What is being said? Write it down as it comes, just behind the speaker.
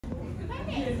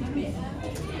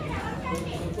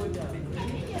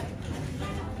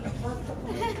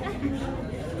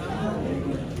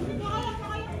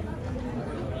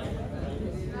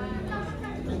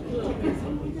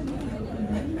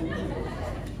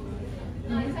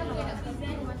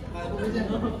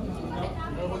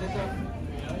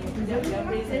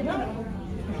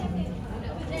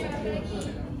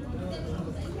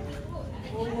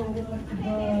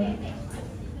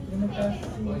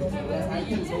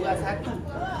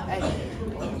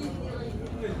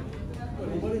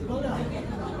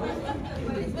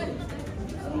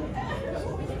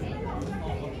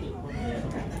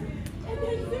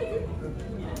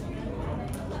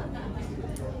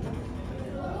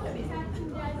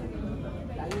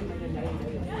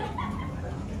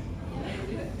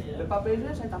Lepas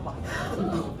beza saya tambah.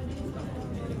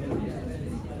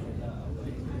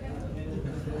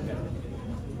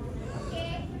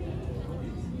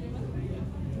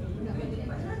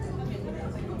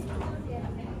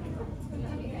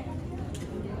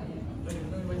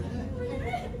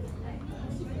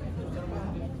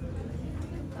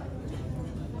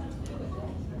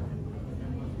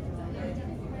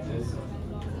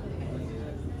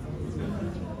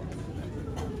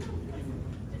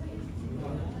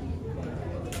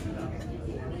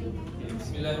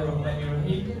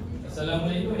 Bismillahirrahmanirrahim.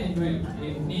 Assalamualaikum and good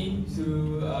evening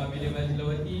to Madam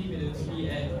Azilawati, Madam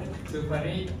Sri and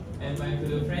Farid and my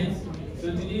fellow friends.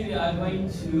 So today we are going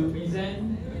to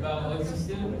present about our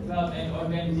system, club and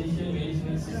organization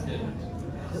management system.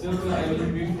 So I will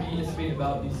briefly explain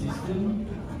about the system.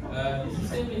 The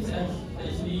system is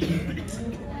actually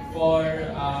for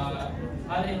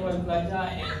hal ehwal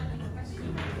pelajar and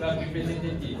club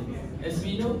representative. As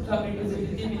we know, club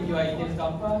representative in UiTM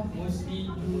Kappa mostly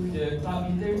do the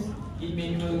club matters in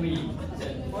manual way.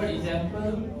 For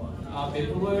example,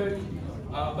 paperwork,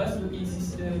 bus booking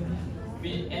system,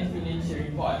 and financial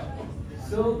report.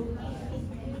 So,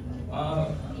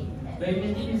 by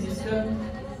maintaining the system,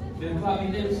 the club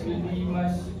matters will be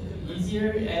much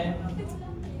easier and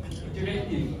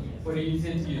interactive for the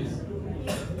user to use.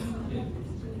 Okay.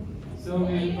 So,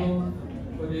 we will go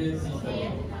for the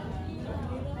system.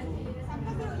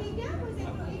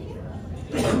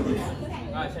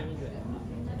 SHAHMIZAN.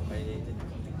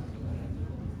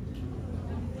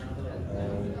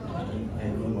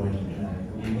 Good morning.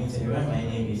 Good evening to everyone. My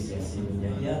name is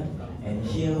YASSER, and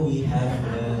here we have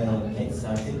the Get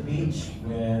Started page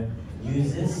where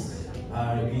users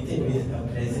are greeted with a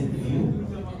pleasant view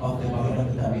of the bangunan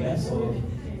pentadbiran, so it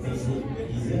makes it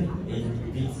easier. It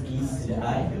brings ease to the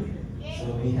eye.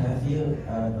 So we have here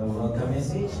a welcome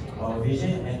message, our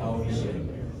vision and our mission.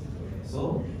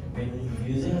 So when the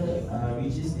user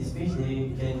reaches this page,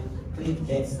 they can click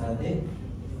Get Started.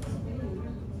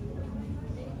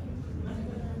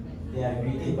 They are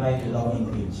greeted by the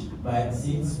login page. But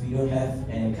since we don't have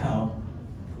an account,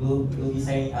 we'll be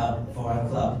signing up for our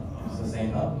club. So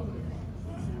sign up.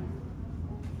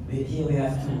 Here we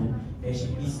have two,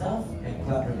 HEP staff and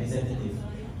club representative.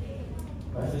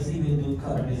 But firstly, we'll do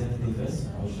club representative first.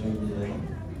 I'll show you the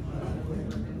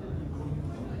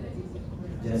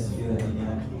just fill everything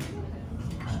up.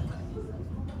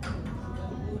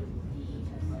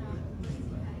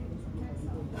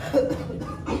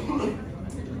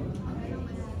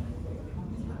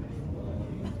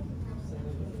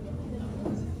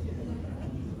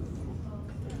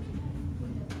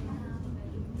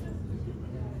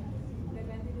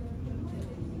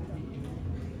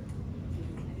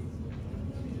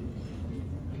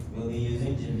 We'll be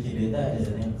using GPK data as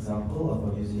an example of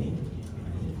our username.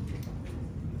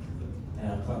 And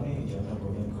our club name is Jakarta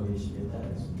Program College data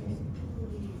as well.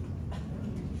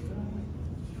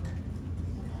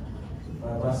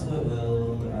 Our password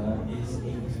is 8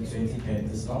 to 20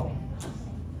 characters long.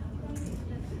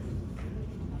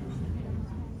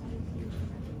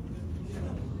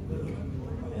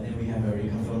 And then we have a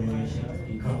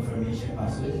reconfirmation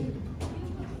password.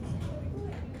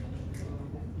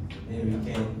 Then we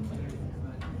can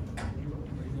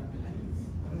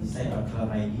decide our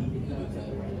club ID.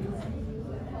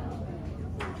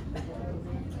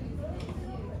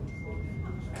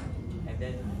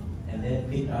 And then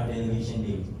pick our delegation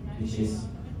date, which is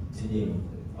today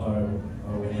or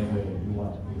whenever you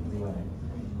want.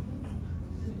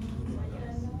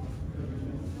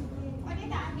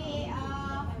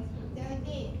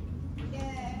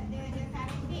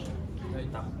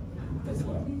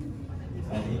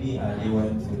 Maybe they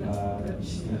want to have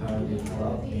the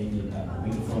club maybe a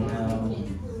week from now.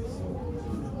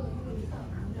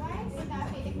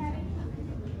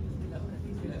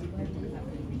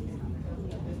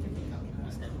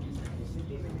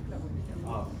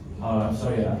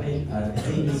 sorry, the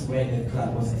date is when the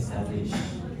club was established.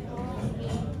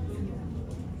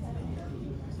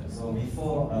 So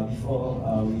before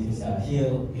we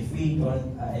here, if we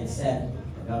don't accept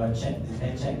the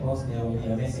check box, there will be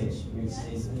a message which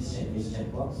says please check this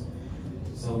check box,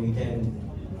 so we can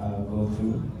go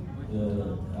through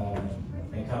the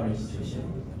account registration,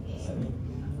 submit,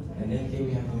 and then here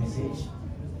we have the message.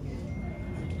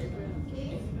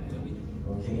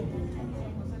 Okay.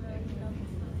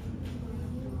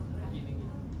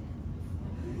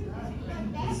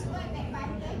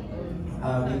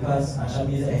 Because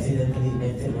SHAHMIZAN accidentally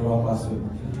entered the wrong password.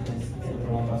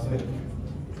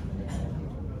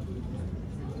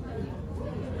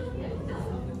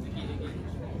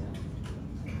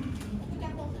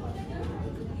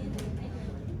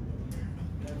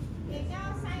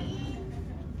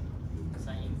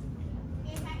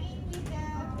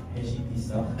 HTTP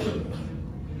stuff.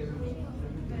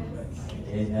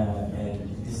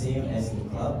 And the same as the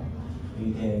club,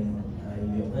 we can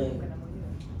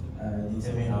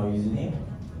determine our username,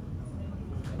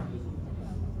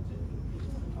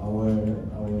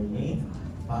 our name,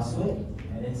 password,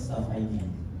 and then staff ID.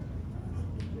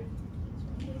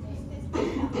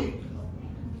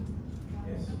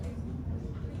 Yes.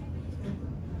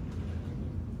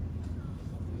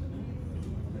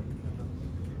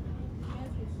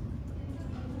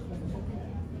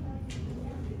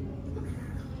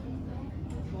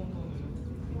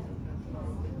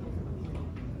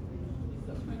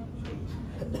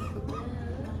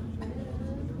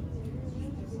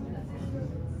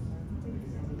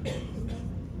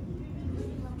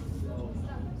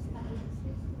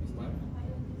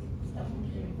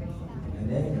 And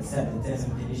then accept the terms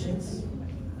and conditions.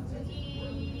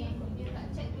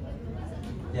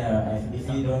 Yeah, if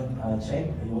you don't check,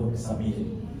 you won't submit it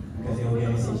because there will be a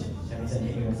message. SHAHMIZAN,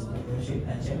 can you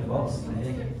uncheck the box and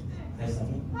then press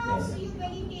submit? How Yes. do you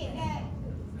validate that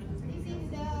this is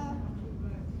the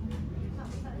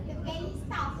valid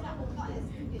staff lah, not a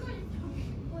student?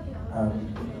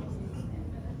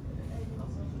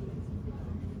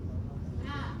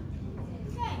 Kan?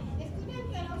 The student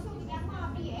can also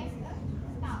menyamar be as a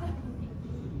staff.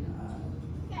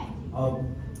 Kan?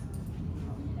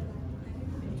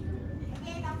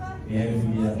 Okay, tak apa. We have a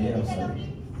video Okay, there. kita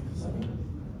login. Submit.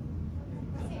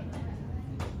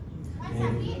 Once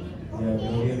submit, There will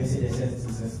be a okay. message that says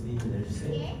successfully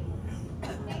registered. Okay.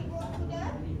 Then go to the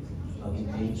Login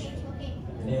page. Okay.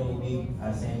 And then we'll be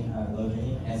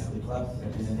logging in as the club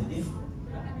representative.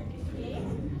 Okay.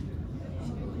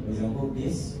 For example,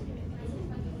 this.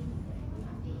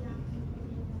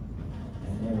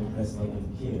 And then we press login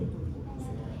here.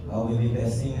 We'll be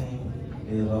passing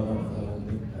the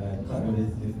club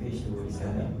representative page to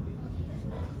ISKANDAR.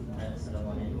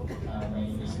 Assalamualaikum. My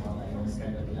name is MOHD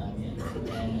ISKANDAR bin AMIR,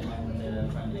 and I'm the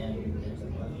front end.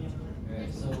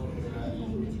 So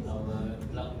in our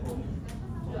club home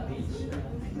page.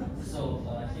 So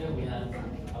here we have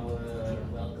our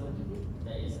welcome.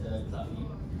 That is the club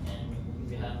name, and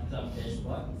we have club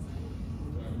dashboard.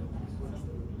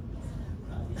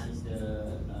 And this is the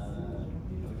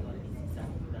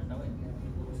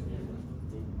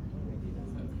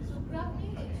Graph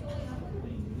ni show yang apa?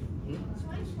 This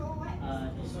one show what?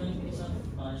 This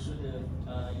one show the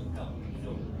income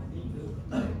flow.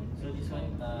 So this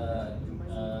one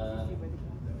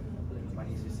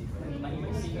money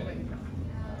received.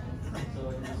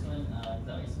 So this one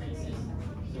club expenses.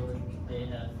 So they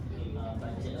have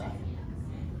budget lah.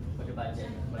 For the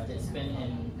budget spend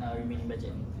and remaining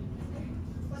budget.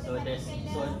 So there's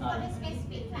for the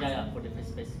specific class. yeah, for the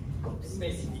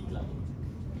specific club.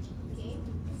 Okay.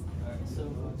 Alright, so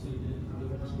go to the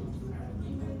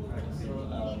Alright, so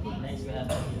next we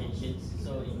have applications.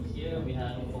 So in here we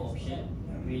have 4 options,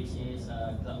 which is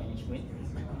club management,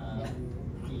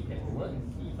 e-paperwork,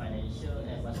 e-financial,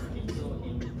 and marketing. So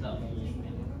in club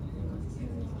management,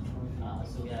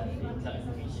 so we have the club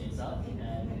information itself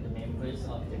and the members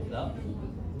of the club.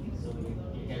 So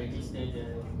you can register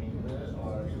the member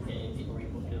or you can edit or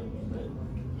remove the member.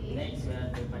 Next we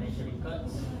have the financial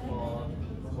records for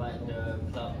what the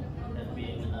club has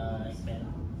been spent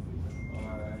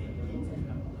or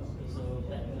so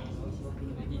that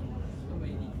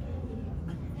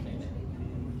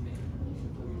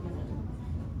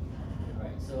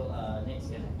right. So next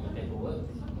we have e-paperwork.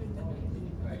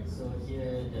 Right. So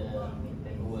here the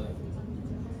paperwork,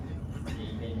 the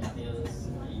event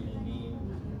details, event name,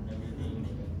 everything.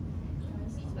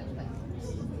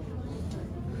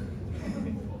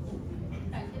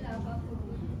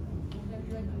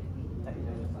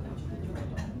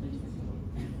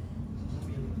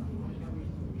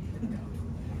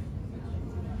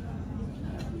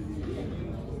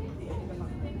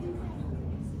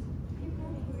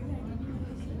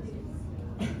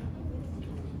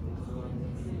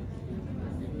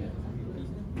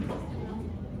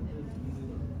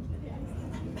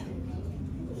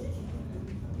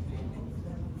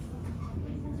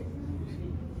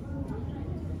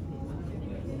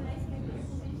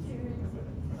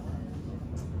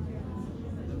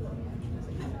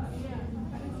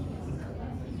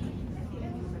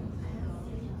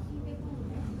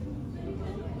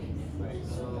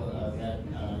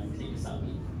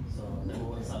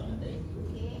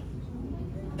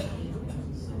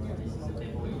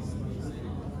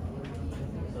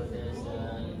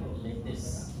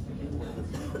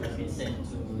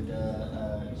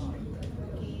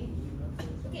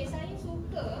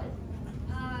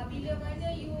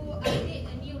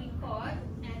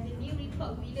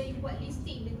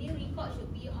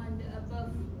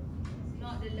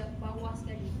 bawah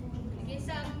sekali. Okay,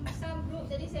 some group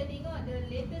tadi saya tengok the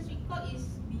latest record is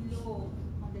below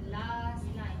on the last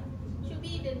line. Should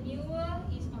be the newer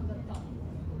is on the top.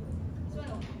 This one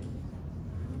okay.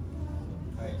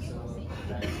 Alright, so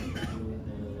right to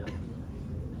the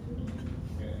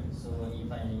so in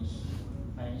financial.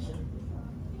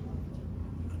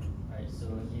 Alright, so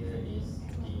here is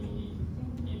the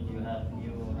if you have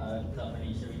new club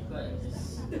financial record,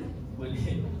 just put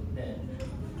it there.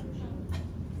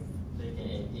 So you can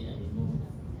edit and remove.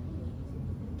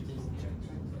 Just try to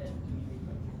add.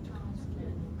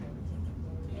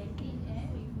 Edit and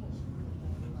remove.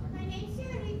 Financial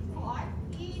record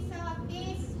is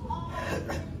based on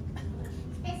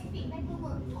specific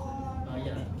paperwork or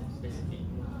Yeah, specific.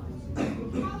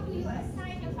 how do you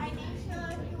assign the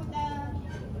financial to the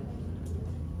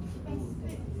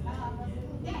specific to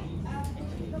that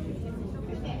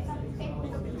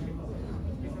paperwork?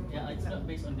 Yeah, it's not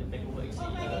based on the paperwork. Or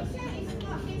financial is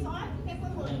not based on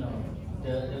paperwork. No,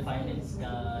 the finance.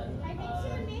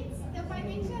 Financial means the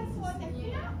financial for the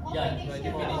club or Yeah, financial the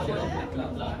for financial the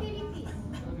club lah. activities.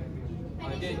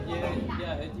 Dia Financial for the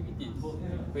club. activities.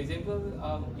 For example,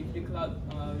 if the club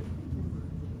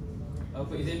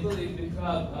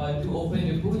to open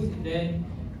the booth, then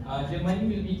the money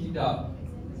will be deduct.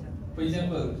 For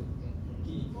example,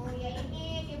 Oh, yang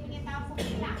ini dia punya tabung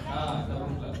kelak kan?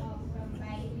 tabung kelak. Oh,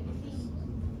 baik.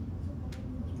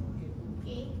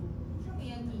 Okay. Siapa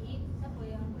yang ni? Siapa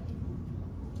yang buat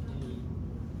ni?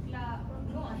 Club.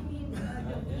 No, I mean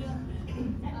dia punya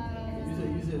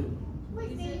User. Who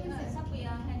is the user? siapa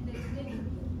yang handle dia ni?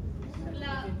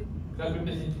 Club. Club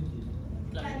representative.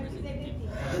 Club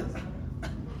representative.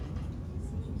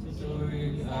 So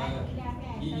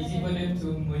easy for them to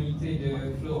monitor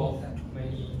the flow of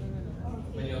money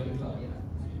of the club.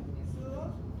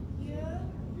 So, here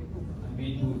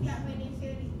We do. club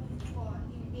financial report.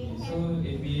 If they have So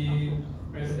if we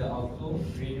press the outflow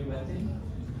radio button,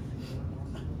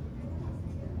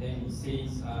 then it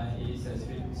says it is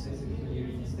successfully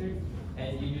registered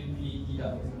and it will be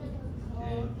deducted.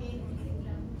 Then okay.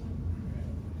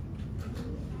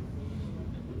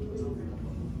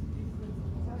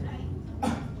 Alright.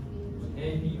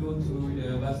 Then we go to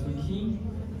the bus booking.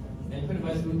 And for the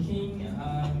bus booking,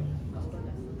 on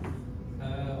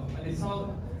the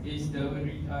top is the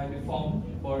form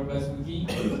for bus booking.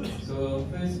 So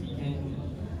first we can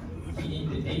key in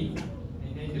the date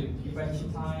and then the departure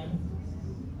time.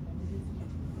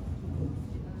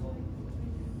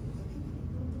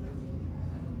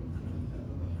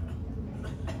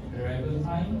 Arrival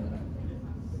time.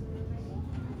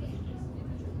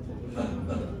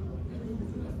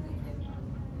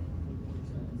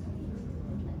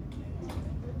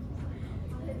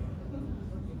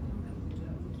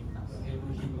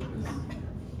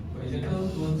 For example,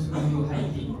 go to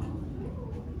hiking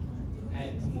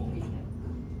at Timur.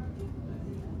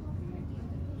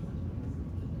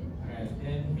 Alright,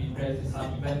 then we press the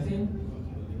submit button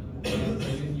and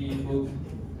suddenly book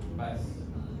bus.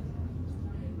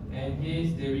 And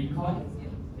here's the record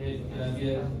that we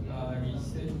have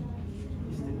registered.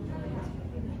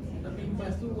 Tapi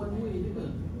bas tu one way je ke?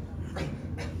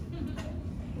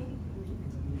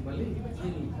 Balik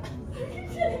sini.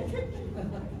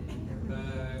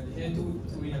 Dia tu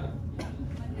ya.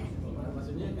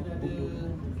 Maksudnya kena ada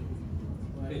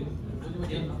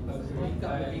Maksudnya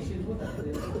application pun tak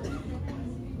ada.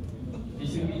 it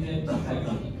should be then two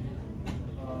times.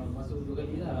 Masuk dua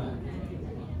kali lah.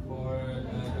 For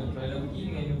kalau pergi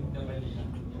dengan balik.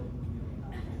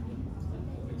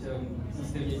 Macam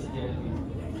sistem yang sedia ada.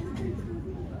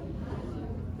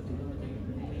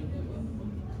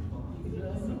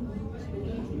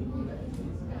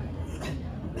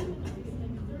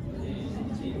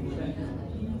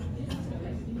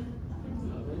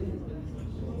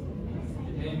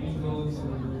 Then we go to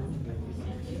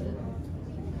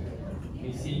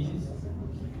messages.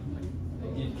 I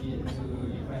give it to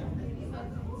IRFAN.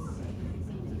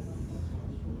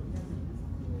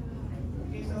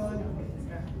 Okay, so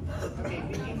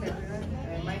greetings everyone.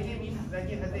 My name is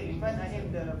HAZRIL. I am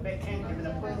the back-end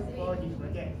developer for this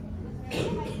project.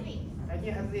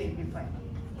 HAZRIL.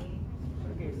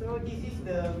 Okay, so this is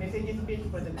the messages page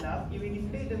for the club. It will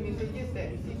display the messages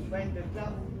that received by the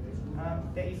club,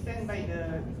 that is sent by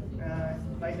the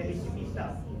HTTP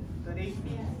staff. So the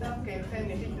HTTP staff can send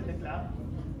message to the club,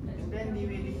 and then they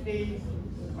will display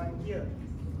on here.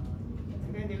 And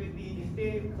then they will be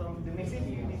displayed from the message.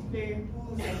 You display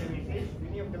who sent the message, the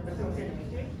name of the person who sent the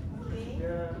message,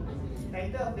 the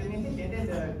title of the message, and then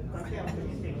the content of the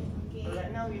message. So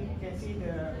right now we can see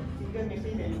the single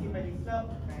message that received by the club,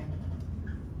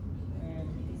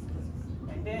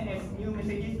 and And then as new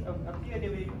messages appear, they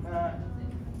will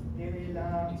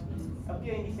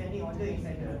appear in descending order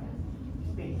inside the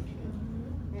space.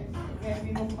 Next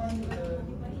we move on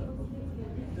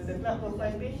to the club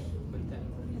profile page.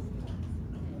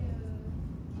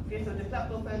 Okay, so the club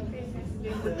profile page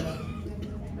displays the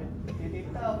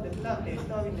data of the club that is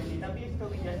stored in the database. So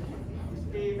we just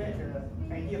display back the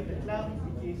ID of the club,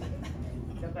 which is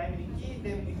the primary key.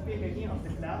 Then we display the name of the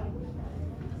club,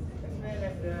 as well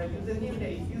as the username that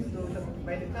is used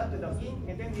by the club to log in.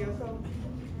 And then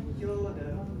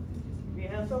we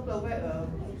also provide an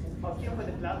option for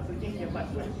the club to change their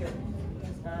password here.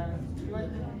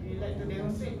 Would you like to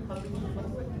demonstrate how to change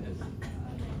password?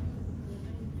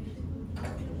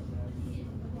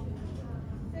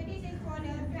 So this is for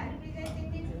the club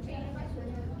representative to change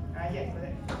password. Yes,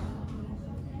 correct.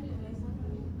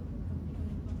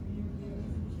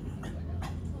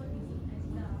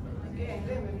 Okay, and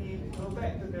then when we go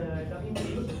back to the login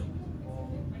page,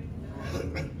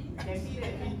 you can see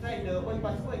that we tried the old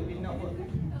password, it will not work.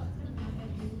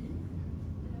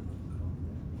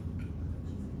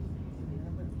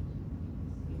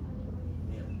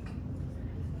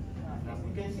 As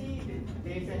you can see,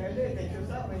 there is an alert that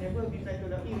shows up whenever we try to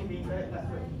log in with the incorrect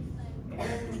password. And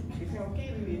then we say okay,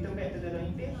 we will return back to the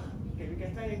login page. Okay, we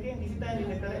can try again, this time with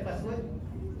the correct password.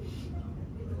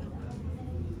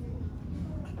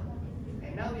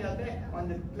 And now we are back on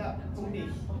the club home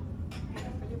page.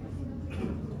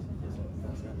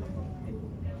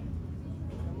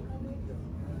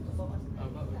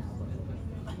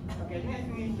 Okay, next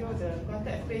we show the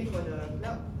contact page for the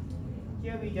club.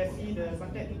 Here we just see the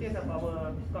contact details of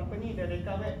our company, the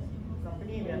data web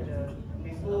company. We have the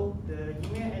Facebook, the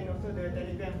Gmail, and also the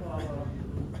Telegram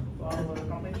for our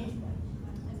company.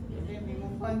 And then we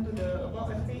move on to the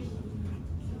About Us page.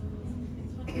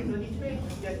 So this page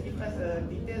just gives us a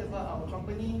detail about our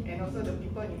company and also the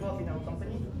people involved in our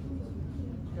company.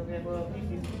 So we have a brief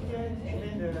description and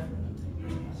then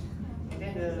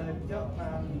the job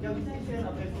description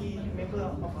of every member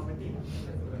of our team.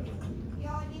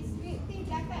 Your descriptive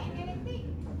data analytic,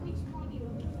 which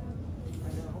module?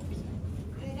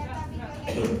 The data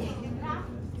visualization, the graph.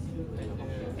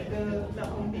 At the club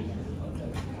home page.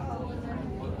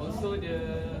 Also the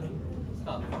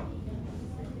staff.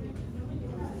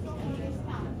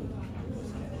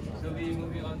 So we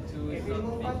moving on to Okay, we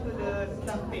move on to the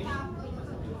staff page.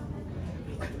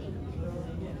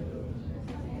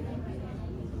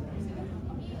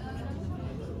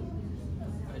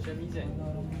 SHAHMIZAN.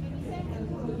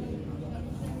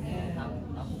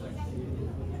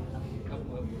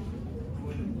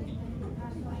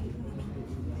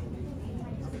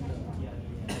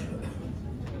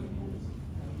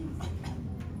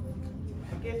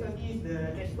 Okay, so this is the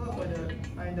dashboard for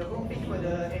the home page for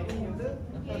the admin user.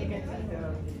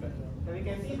 So we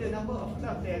can see the number of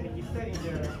clubs that are registered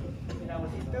in our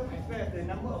system, as well as the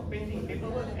number of pending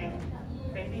paperwork and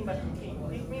pending bus booking.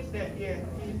 This means that here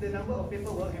is the number of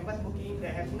paperwork and bus booking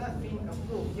that has not been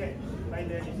approved yet by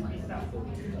the SCP staff.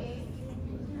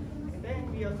 And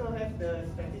then we also have the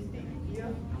statistics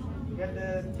here. We have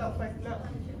the top 5 clubs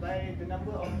by the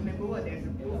number of paperwork that is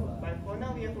approved. But for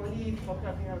now, we have only 4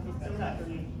 clubs in our system, so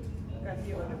we can't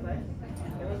see all the 5.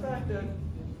 And also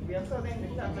we also rank the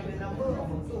club by the number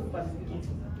of approved bus bookings.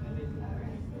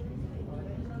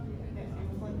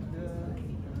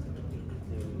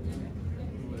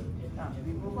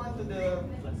 We move on to the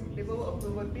paperwork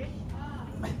approval page.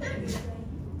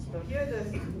 So here the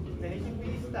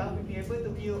SHUKRI staff will be able to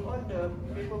view all the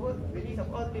paperwork, the list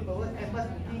of all paperwork and bus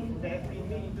bookings that have been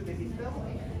made into the system.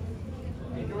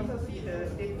 You can also see the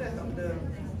status of the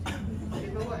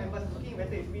paperwork and bus booking,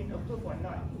 whether it's been approved or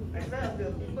not. As well as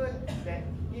the people that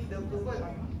give the approval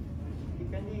on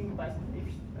depending bus, if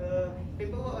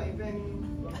paperwork or even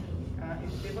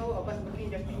if paperwork or bus booking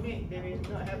just been made, they will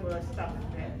not have a staff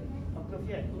that approved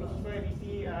yet, which is why we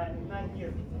see none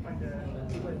here on the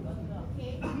table.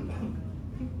 Okay.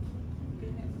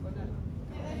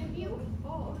 A review?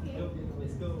 Oh, okay.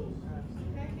 Let's go.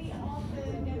 Review all the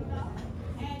data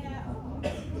and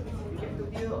We get to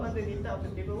view all the data of the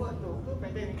paperwork to approve,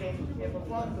 and then we can have a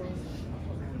form to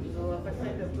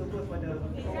present the approval for the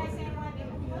besides everyone in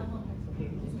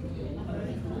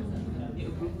It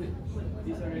approved.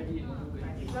 This already approved.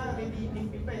 this one maybe this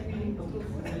paper has been approved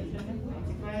already.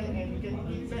 And we can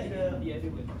give back the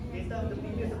data of the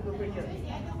previous approval here. the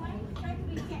other one, try to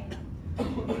recap.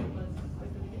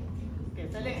 Okay,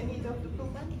 select any of the two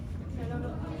one.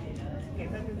 Okay,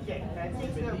 try to check.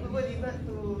 Change the approval revert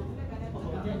to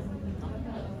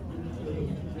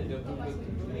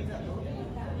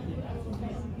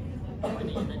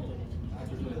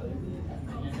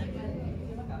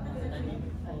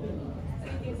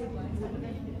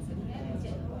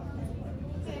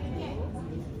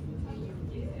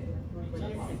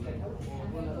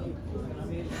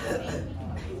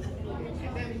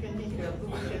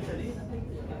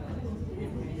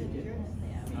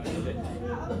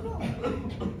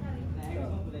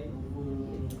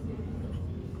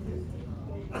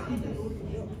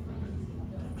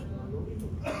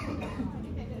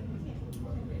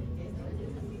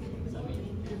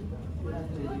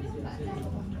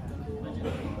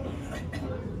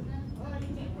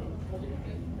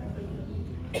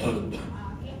Okay.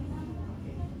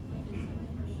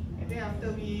 And then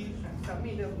after we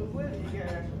submit the approval, you get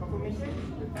a confirmation,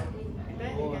 and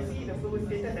then you can see the approval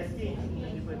status has changed in the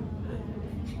table.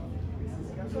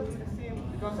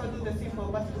 You also do the same for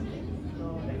bus booking.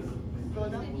 So let's scroll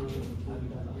down.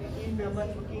 In the bus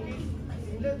booking list,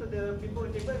 similar to the people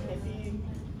table, you can see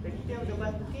the detail of the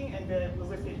bus booking and the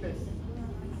approval status.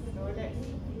 So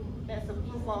that's a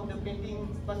proof of the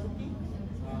pending bus booking.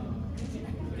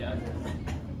 Yeah.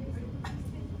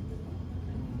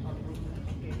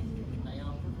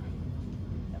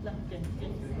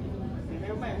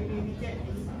 Never mind, we will reject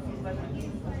this bus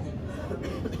booking.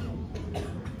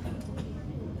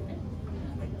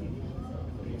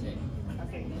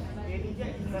 Okay, we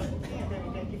reject this bus booking and then we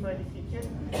can give a description.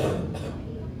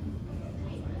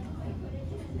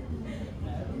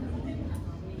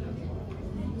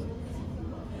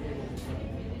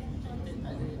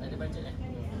 Ada budget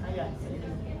Ya.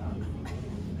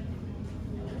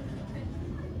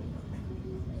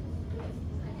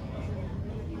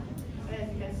 As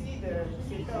you can see, the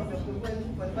status of the approval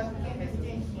for the bus booking has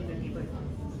changed in the table.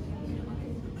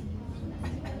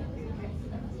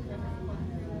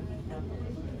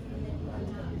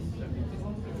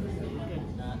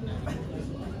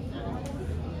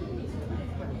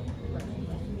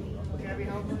 Okay, Abhi,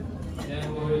 now. Then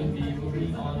we'll be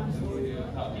moving on to the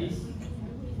club list.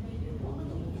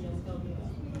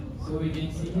 So we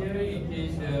can see here in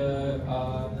case the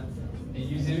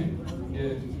user,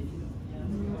 the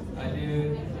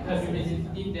club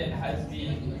representative that has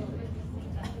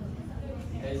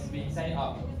been signed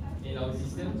up in our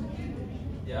system.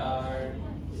 There are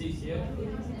 6 here.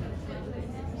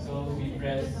 So we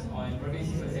press on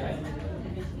progressive SAI.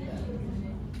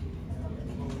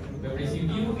 By pressing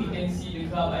view, we can see the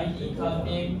club ID, club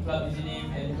name, club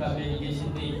username, and club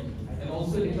delegation name, and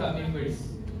also the club members,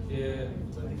 the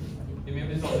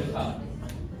members of the club.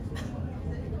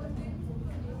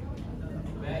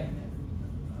 Back.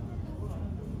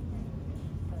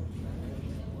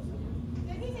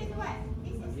 So this is what?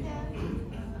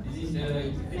 This is the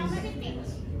summary page.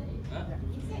 Huh?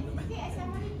 Is it a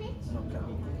summary page?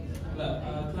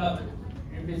 Club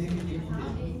representative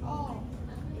detail. Oh.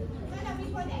 No, no,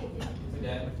 before that.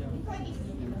 Then, Before this.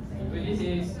 so this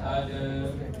is the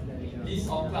list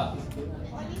of clubs.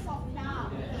 Or list of club.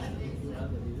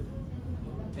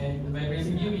 And by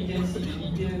pressing view, we can see the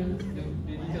detail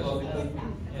of the club.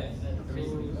 Yes,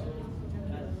 basically.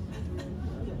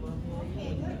 Okay,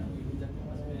 good.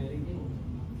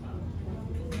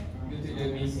 Go to the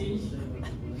message.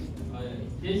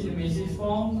 Here's the message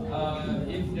form.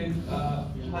 If the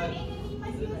Even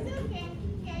anonymous user can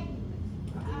give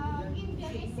the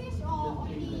message or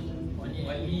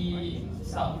only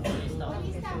staff.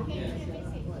 only staff can give the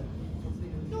message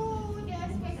to the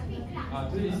specific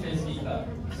class. To the specific club.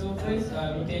 So first,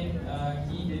 we can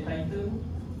key the title,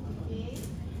 Okay.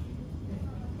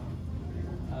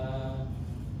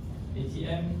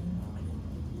 ATM,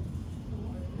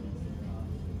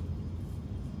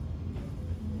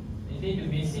 and then the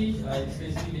message, the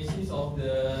specific message of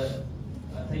the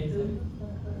title,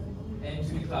 and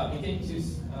to the club. We can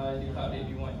choose the club that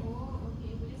we want. Oh,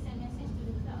 okay. Boleh send message to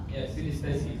the club. Yes, to the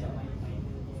specific club.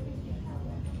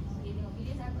 Okay, tengok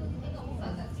pilih satu, kita tengok buka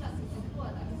kat club, kita keluar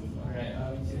tak kat situ. Alright,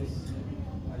 we choose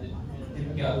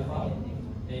typical alpha,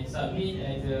 then submit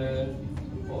as a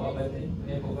pop-up button,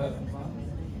 then pop-up.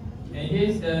 And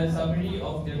here's the summary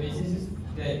of the messages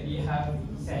that we have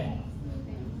sent.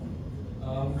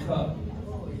 Club.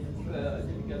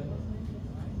 Typical.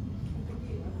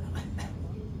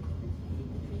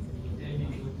 Then we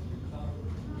go to club.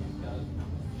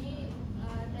 Ni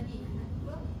tadi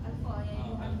apa? Alpha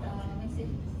yang hantar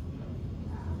message.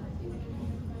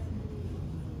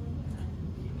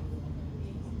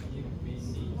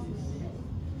 Messages.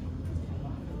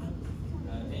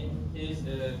 And here's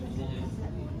the messages.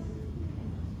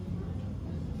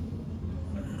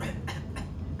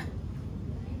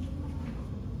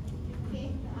 Okay.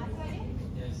 Apa dia?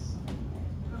 Yes.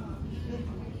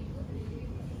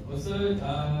 Also,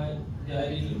 there are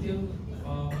detail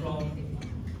from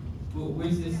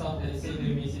where's the staff that send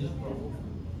the message from.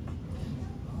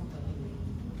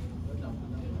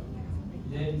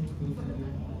 Then go to the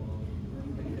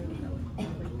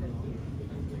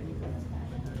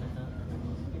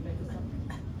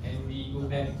and we go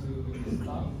back to the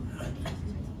staff.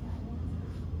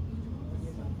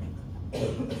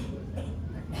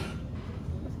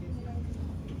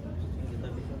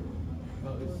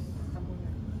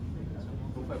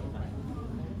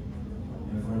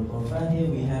 And for the profile here,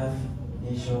 we have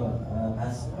they show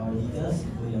us our details,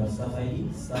 including our staff ID,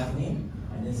 staff name,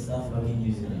 and then staff login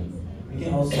username. We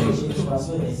can also change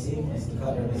password as same as the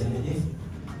club representative.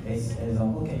 As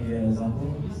example, can you give an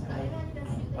example?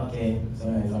 Okay, so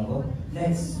an example.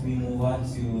 Next, we move on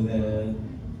to the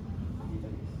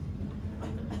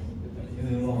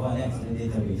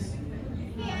database.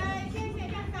 Saya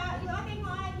cakap, you all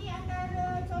tengok ni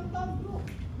antara contoh group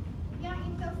yang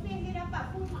interface dia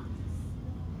dapat full marks.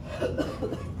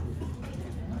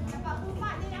 Dapat full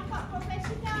marks, dia dapat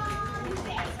professional,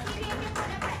 user experience dia pun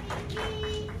dapat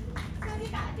tinggi. So dia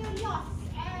tak ada loss.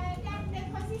 Dan the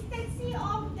consistency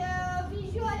of the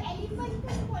visual element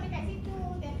pun semua dekat situ,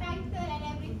 the title and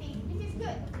everything, which is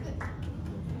good. Good.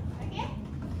 Okay?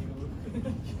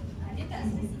 Dia tak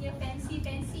semestinya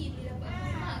fancy dia dapat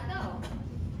full mark tau.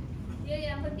 Dia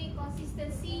yang penting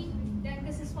konsistensi dan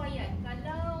kesesuaian.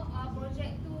 Kalau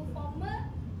projek tu formal,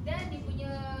 dan dia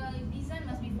punya design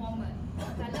must be formal.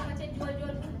 Kalau macam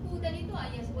jual-jual buku tadi tu,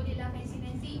 yes bolehlah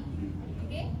fancy.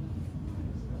 Okay?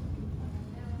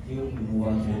 Here we move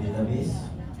on to the database.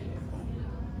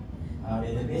 Our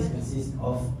database consists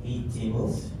of 8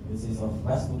 tables. Consists of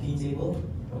bus booking table,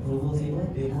 approval table,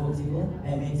 paperwork table,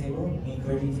 admin table,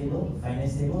 inquiry table,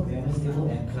 finance table, members table,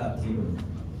 and club table.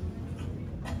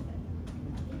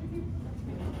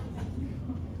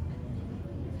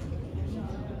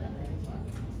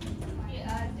 Okay,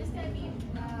 just tell me,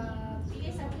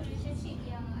 pilih satu relationship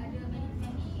yang ada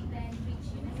many dan rich.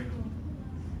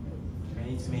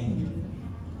 Many to many.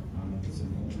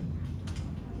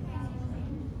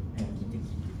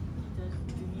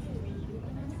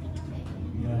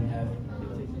 We don't have.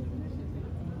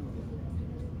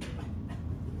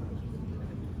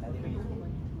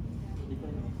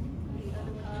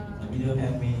 We don't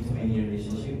have many to many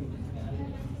relationship.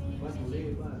 Bas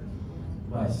boleh,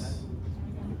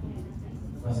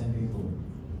 Bus and people.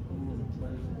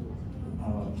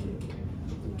 Oh, okay.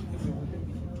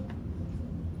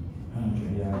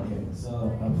 Yeah, okay. So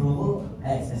approval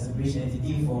acts as a bridge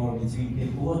entity for between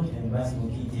paperwork and bus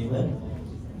booking table.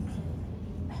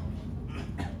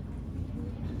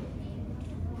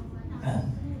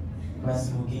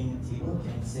 Bus booking table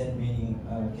can send many,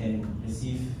 can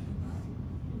receive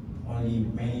only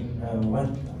many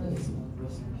one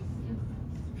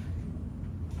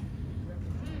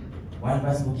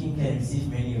bus booking can receive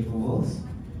many approvals.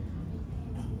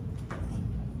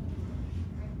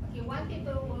 Okay, one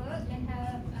paperwork can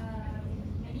have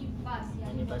many bus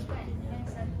yang Many bus kan, booking, dan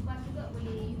satu bus juga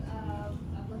boleh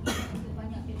untuk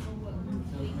banyak paperwork.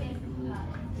 So it can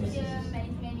so dia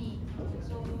many.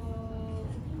 So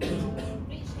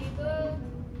bridge table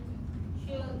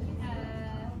should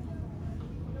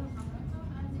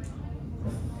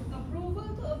approval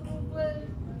to approval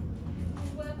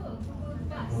apa? Approval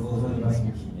bus. Approval for the bus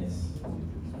booking, yes.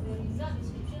 The result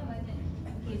description banyak.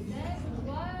 Okay, then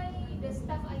why the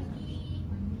staff ID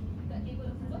kat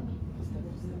table approval?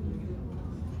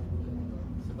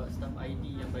 Sebab staff ID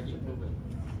yang bagi approval.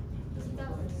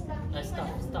 Staff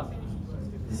Staff.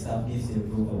 The staff gives the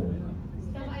approval.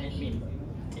 Staff ID.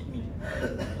 Admin.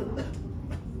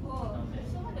 Oh,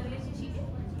 so what the relationship dia?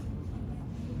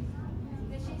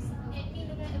 Relationship admin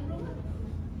dengan approval?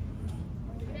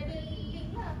 Kena ada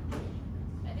link lah.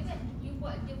 Tak ada kan? You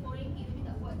buat je foreign key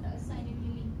tapi tak assign dia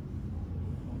punya link.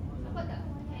 Nampak tak?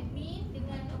 Admin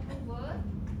dengan approval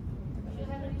should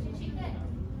have a relationship kan?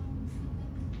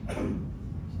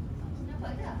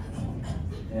 Nampak tak?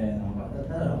 Nampak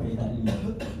tak boleh tak link.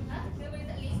 Ha? Kena boleh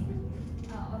tak link?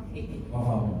 Okay.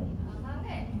 Faham. Faham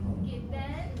kan? Okay,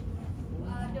 then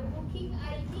the booking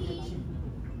ID.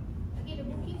 Okay, the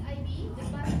booking ID, the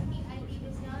bus booking ID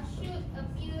just now should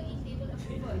appear in table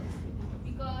approval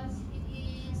because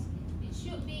it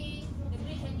should be the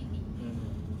bridge entity.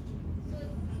 So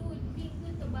tu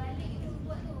terbalik tu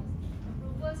buat tu.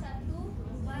 Approval satu,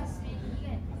 bus many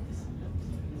kan?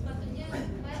 Sepatutnya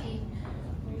balik.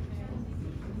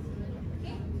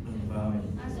 Okay? Faham.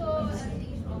 So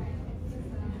everything is wrong.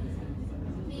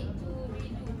 Need to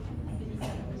redo.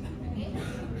 Okay?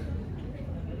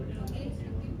 Okay,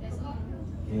 that's all.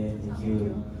 Okay, thank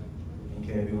you. Thank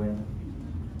you everyone.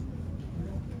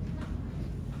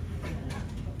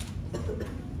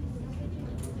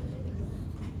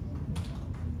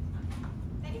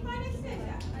 Tadi kau ada search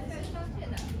tak? Ada structure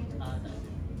tak? Tak.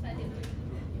 Tak ada.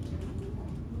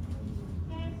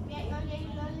 Get your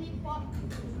little lollipop.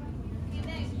 Okay,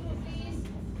 next group please.